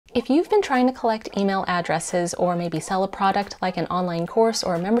If you've been trying to collect email addresses or maybe sell a product like an online course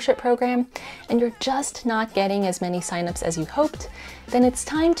or a membership program, and you're just not getting as many signups as you hoped, then it's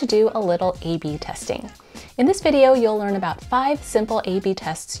time to do a little A/B testing. In this video, you'll learn about 5 simple A/B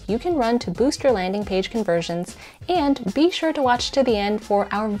tests you can run to boost your landing page conversions, and be sure to watch to the end for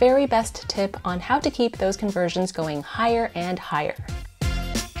our very best tip on how to keep those conversions going higher and higher.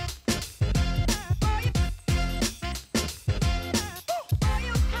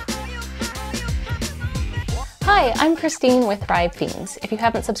 Hi, I'm Christine with Thrive Themes. If you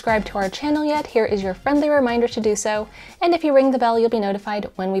haven't subscribed to our channel yet, here is your friendly reminder to do so, and if you ring the bell, you'll be notified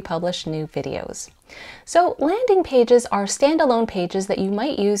when we publish new videos. So landing pages are standalone pages that you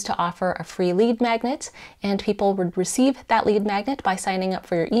might use to offer a free lead magnet, and people would receive that lead magnet by signing up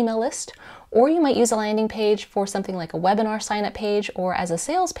for your email list, or you might use a landing page for something like a webinar sign-up page or as a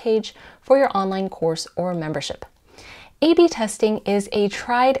sales page for your online course or membership. A/B testing is a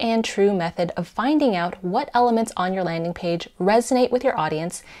tried and true method of finding out what elements on your landing page resonate with your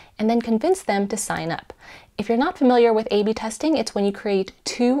audience and then convince them to sign up. If you're not familiar with A/B testing, it's when you create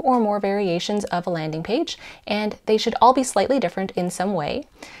 2 or more variations of a landing page, and they should all be slightly different in some way.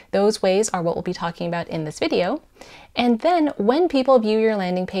 Those ways are what we'll be talking about in this video. And then when people view your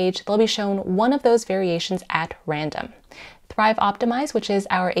landing page, they'll be shown one of those variations at random. Thrive Optimize, which is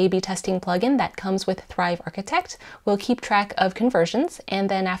our A/B testing plugin that comes with Thrive Architect, will keep track of conversions, and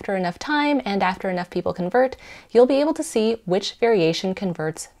then after enough time and after enough people convert, you'll be able to see which variation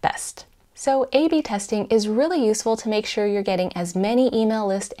converts best. So A/B testing is really useful to make sure you're getting as many email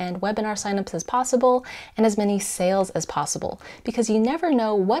list and webinar signups as possible and as many sales as possible, because you never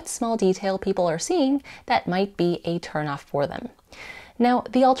know what small detail people are seeing that might be a turnoff for them. Now,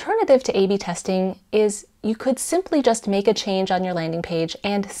 the alternative to A/B testing is you could simply just make a change on your landing page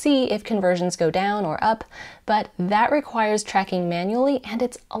and see if conversions go down or up, but that requires tracking manually, and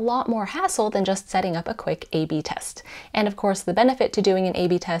it's a lot more hassle than just setting up a quick A/B test. And of course, the benefit to doing an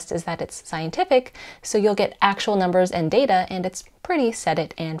A/B test is that it's scientific, so you'll get actual numbers and data, and it's pretty set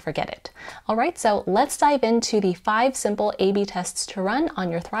it and forget it. All right, so let's dive into the 5 simple A/B tests to run on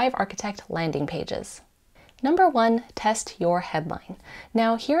your Thrive Architect landing pages. Number 1, test your headline.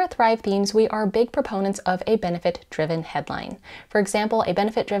 Now, here at Thrive Themes, we are big proponents of a benefit-driven headline. For example, a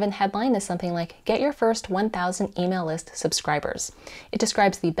benefit-driven headline is something like, "Get your first 1,000 email list subscribers." It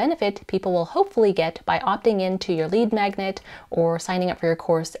describes the benefit people will hopefully get by opting into your lead magnet or signing up for your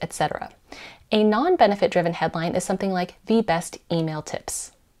course, etc. A non-benefit-driven headline is something like, "The best email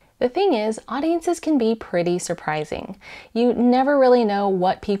tips." The thing is, audiences can be pretty surprising. You never really know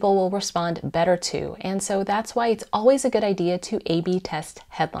what people will respond better to, and so that's why it's always a good idea to A/B test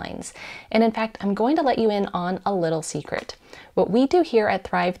headlines. And in fact, I'm going to let you in on a little secret. What we do here at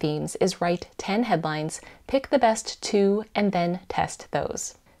Thrive Themes is write 10 headlines, pick the best 2, and then test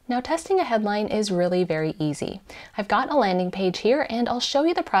those. Now, testing a headline is really very easy. I've got a landing page here, and I'll show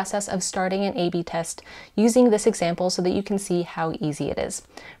you the process of starting an A/B test using this example so that you can see how easy it is.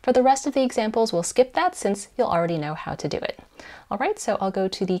 For the rest of the examples, we'll skip that since you'll already know how to do it. All right, so I'll go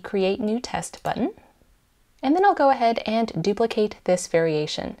to the Create New Test button, and then I'll go ahead and duplicate this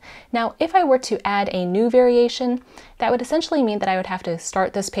variation. Now, if I were to add a new variation, that would essentially mean that I would have to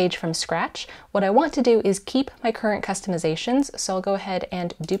start this page from scratch. What I want to do is keep my current customizations, so I'll go ahead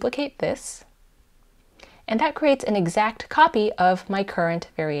and duplicate this. And that creates an exact copy of my current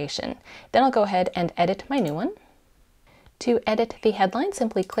variation. Then I'll go ahead and edit my new one. To edit the headline,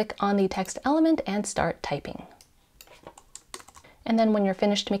 simply click on the text element and start typing. And then when you're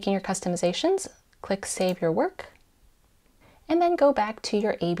finished making your customizations, click Save Your Work, and then go back to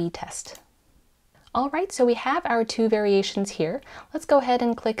your A/B test. All right, so we have our 2 variations here. Let's go ahead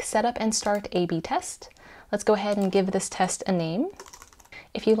and click Setup and Start A/B Test. Let's go ahead and give this test a name.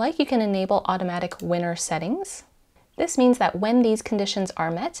 If you like, you can enable automatic winner settings. This means that when these conditions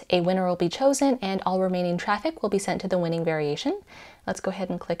are met, a winner will be chosen and all remaining traffic will be sent to the winning variation. Let's go ahead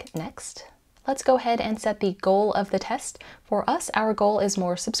and click Next. Let's go ahead and set the goal of the test. For us, our goal is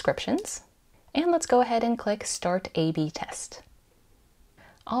more subscriptions. And let's go ahead and click Start A/B Test.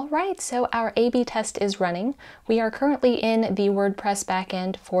 All right, so our A/B test is running. We are currently in the WordPress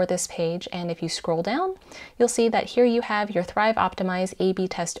backend for this page, and if you scroll down, you'll see that here you have your Thrive Optimize A/B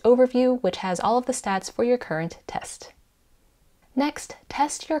test overview, which has all of the stats for your current test. Next,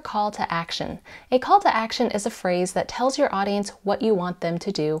 test your call to action. A call to action is a phrase that tells your audience what you want them to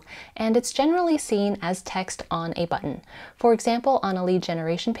do, and it's generally seen as text on a button. For example, on a lead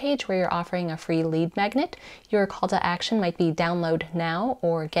generation page where you're offering a free lead magnet, your call to action might be download now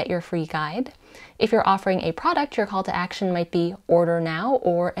or get your free guide. If you're offering a product, your call to action might be order now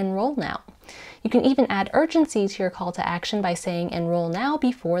or enroll now. You can even add urgency to your call to action by saying enroll now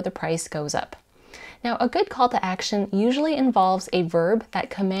before the price goes up. Now, a good call to action usually involves a verb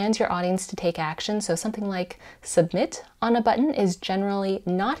that commands your audience to take action, so something like submit on a button is generally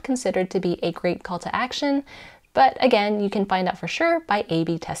not considered to be a great call to action, but again, you can find out for sure by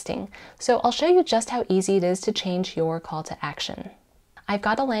A/B testing. So I'll show you just how easy it is to change your call to action. I've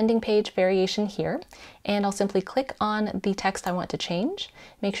got a landing page variation here, and I'll simply click on the text I want to change,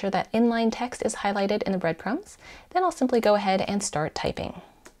 make sure that inline text is highlighted in the breadcrumbs, then I'll simply go ahead and start typing.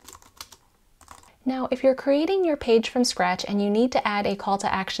 Now, if you're creating your page from scratch and you need to add a call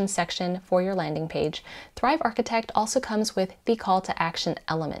to action section for your landing page, Thrive Architect also comes with the call to action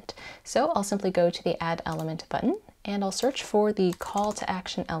element. So I'll simply go to the Add Element button and I'll search for the call to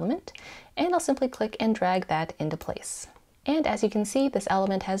action element and I'll simply click and drag that into place. And as you can see, this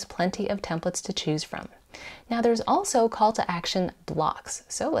element has plenty of templates to choose from. Now there's also call to action blocks.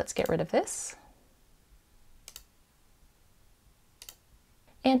 So let's get rid of this.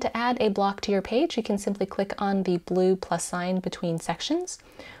 And to add a block to your page, you can simply click on the blue plus sign between sections,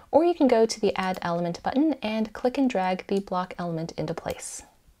 or you can go to the Add Element button and click and drag the block element into place.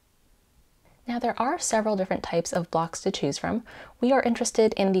 Now there are several different types of blocks to choose from. We are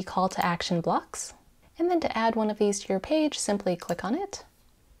interested in the call to action blocks. And then to add one of these to your page, simply click on it.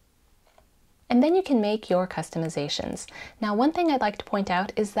 And then you can make your customizations. Now, one thing I'd like to point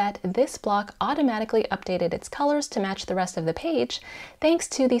out is that this block automatically updated its colors to match the rest of the page, thanks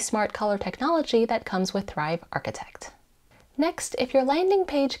to the smart color technology that comes with Thrive Architect. Next, if your landing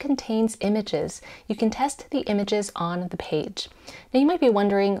page contains images, you can test the images on the page. Now you might be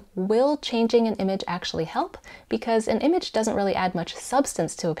wondering, will changing an image actually help? Because an image doesn't really add much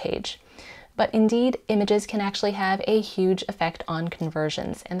substance to a page. But indeed, images can actually have a huge effect on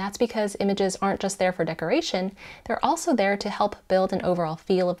conversions, and that's because images aren't just there for decoration, they're also there to help build an overall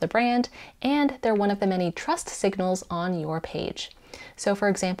feel of the brand, and they're one of the many trust signals on your page. So for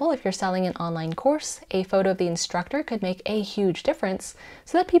example, if you're selling an online course, a photo of the instructor could make a huge difference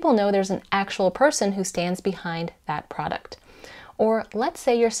so that people know there's an actual person who stands behind that product. Or let's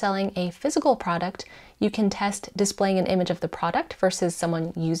say you're selling a physical product, you can test displaying an image of the product versus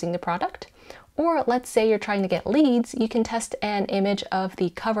someone using the product. Or let's say you're trying to get leads, you can test an image of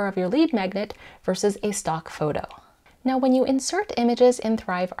the cover of your lead magnet versus a stock photo. Now, when you insert images in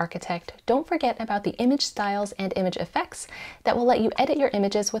Thrive Architect, don't forget about the image styles and image effects that will let you edit your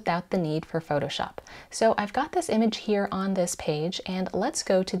images without the need for Photoshop. So I've got this image here on this page, and let's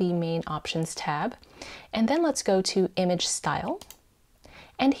go to the main options tab, and then let's go to image style.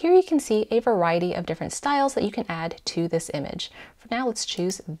 And here you can see a variety of different styles that you can add to this image. For now, let's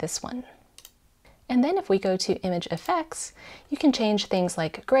choose this one. And then if we go to image effects, you can change things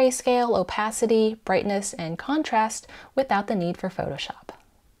like grayscale, opacity, brightness, and contrast without the need for Photoshop.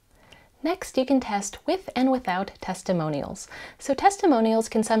 Next, you can test with and without testimonials. So testimonials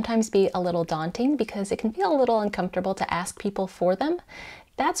can sometimes be a little daunting because it can feel a little uncomfortable to ask people for them.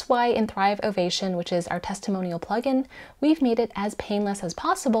 That's why in Thrive Ovation, which is our testimonial plugin, we've made it as painless as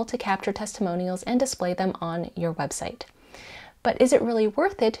possible to capture testimonials and display them on your website. But is it really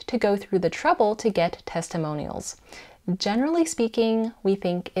worth it to go through the trouble to get testimonials? Generally speaking, we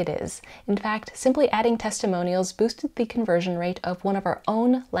think it is. In fact, simply adding testimonials boosted the conversion rate of one of our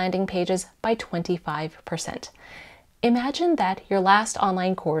own landing pages by 25%. Imagine that your last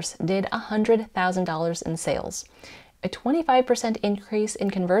online course did $100,000 in sales. A 25% increase in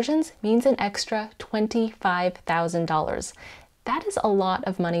conversions means an extra $25,000. That is a lot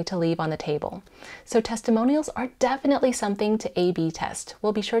of money to leave on the table. So testimonials are definitely something to A/B test.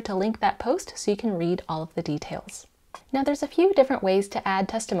 We'll be sure to link that post so you can read all of the details. Now there's a few different ways to add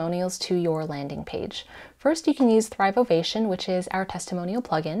testimonials to your landing page. First, you can use Thrive Ovation, which is our testimonial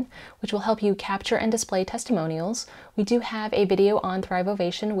plugin, which will help you capture and display testimonials. We do have a video on Thrive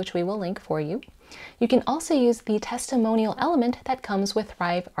Ovation, which we will link for you. You can also use the testimonial element that comes with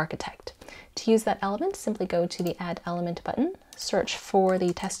Thrive Architect. To use that element, simply go to the Add Element button, search for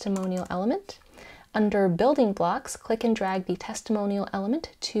the testimonial element. Under Building Blocks, click and drag the testimonial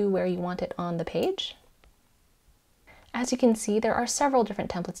element to where you want it on the page. As you can see, there are several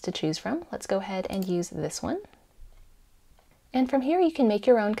different templates to choose from. Let's go ahead and use this one. And from here, you can make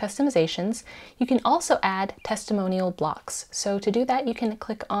your own customizations. You can also add testimonial blocks. So to do that, you can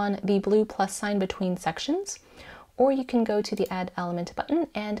click on the blue plus sign between sections, or you can go to the Add Element button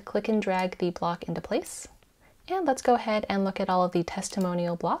and click and drag the block into place. And let's go ahead and look at all of the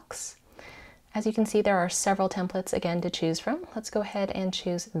testimonial blocks. As you can see, there are several templates again to choose from. Let's go ahead and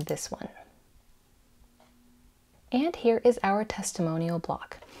choose this one. And here is our testimonial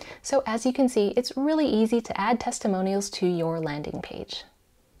block. So as you can see, it's really easy to add testimonials to your landing page.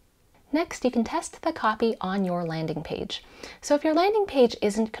 Next, you can test the copy on your landing page. So if your landing page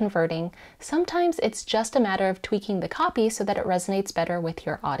isn't converting, sometimes it's just a matter of tweaking the copy so that it resonates better with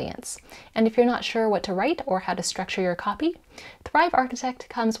your audience. And if you're not sure what to write or how to structure your copy, Thrive Architect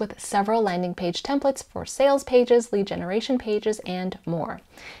comes with several landing page templates for sales pages, lead generation pages, and more.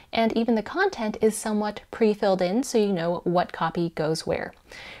 And even the content is somewhat pre-filled in so you know what copy goes where.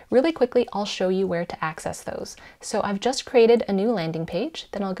 Really quickly, I'll show you where to access those. So I've just created a new landing page,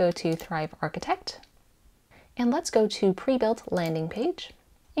 then I'll go to Thrive Architect, and let's go to Pre-Built Landing Page.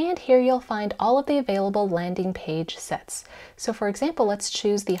 And here you'll find all of the available landing page sets. So for example, let's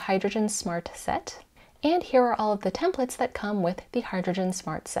choose the Hydrogen Smart set. And here are all of the templates that come with the Hydrogen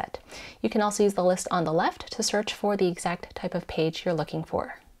Smart set. You can also use the list on the left to search for the exact type of page you're looking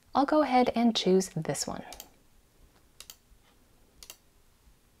for. I'll go ahead and choose this one.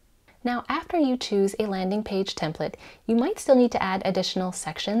 Now, after you choose a landing page template, you might still need to add additional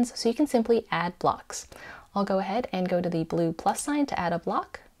sections, so you can simply add blocks. I'll go ahead and go to the blue plus sign to add a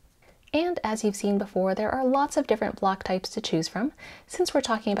block. And as you've seen before, there are lots of different block types to choose from. Since we're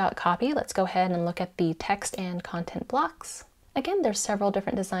talking about copy, let's go ahead and look at the text and content blocks. Again, there's several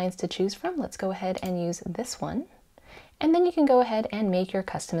different designs to choose from. Let's go ahead and use this one. And then you can go ahead and make your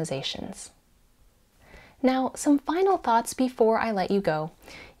customizations. Now, some final thoughts before I let you go.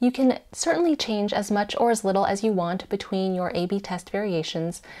 You can certainly change as much or as little as you want between your A/B test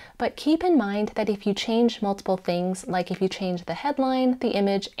variations, but keep in mind that if you change multiple things, like if you change the headline, the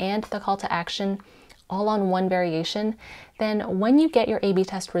image, and the call to action, all on one variation, then when you get your A/B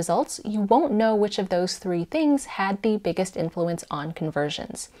test results, you won't know which of those three things had the biggest influence on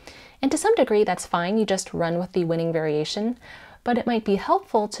conversions. And to some degree, that's fine, you just run with the winning variation. But it might be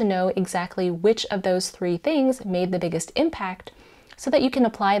helpful to know exactly which of those three things made the biggest impact so that you can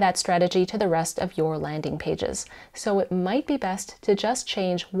apply that strategy to the rest of your landing pages. So it might be best to just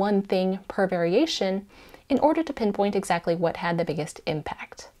change one thing per variation in order to pinpoint exactly what had the biggest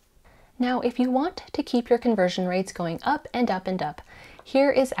impact. Now, if you want to keep your conversion rates going up and up and up, here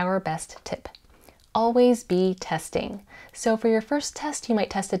is our best tip. Always be testing. So for your first test, you might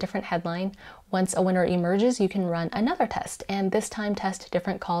test a different headline. Once a winner emerges, you can run another test, and this time test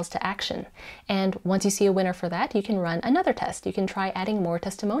different calls to action. And once you see a winner for that, you can run another test. You can try adding more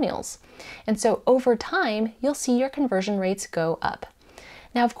testimonials. And so over time, you'll see your conversion rates go up.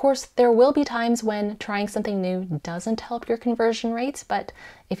 Now, of course, there will be times when trying something new doesn't help your conversion rates, but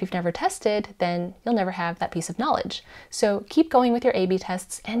if you've never tested, then you'll never have that piece of knowledge. So keep going with your A/B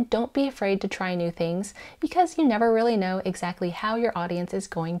tests and don't be afraid to try new things because you never really know exactly how your audience is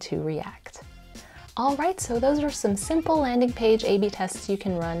going to react. All right, so those are some simple landing page A/B tests you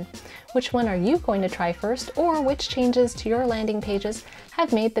can run. Which one are you going to try first, or which changes to your landing pages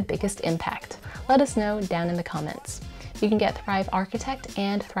have made the biggest impact? Let us know down in the comments. You can get Thrive Architect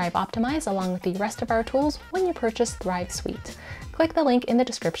and Thrive Optimize along with the rest of our tools when you purchase Thrive Suite. Click the link in the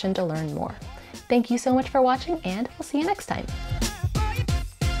description to learn more. Thank you so much for watching, and we'll see you next time.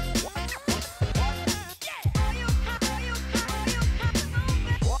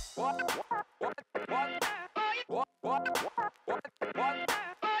 What?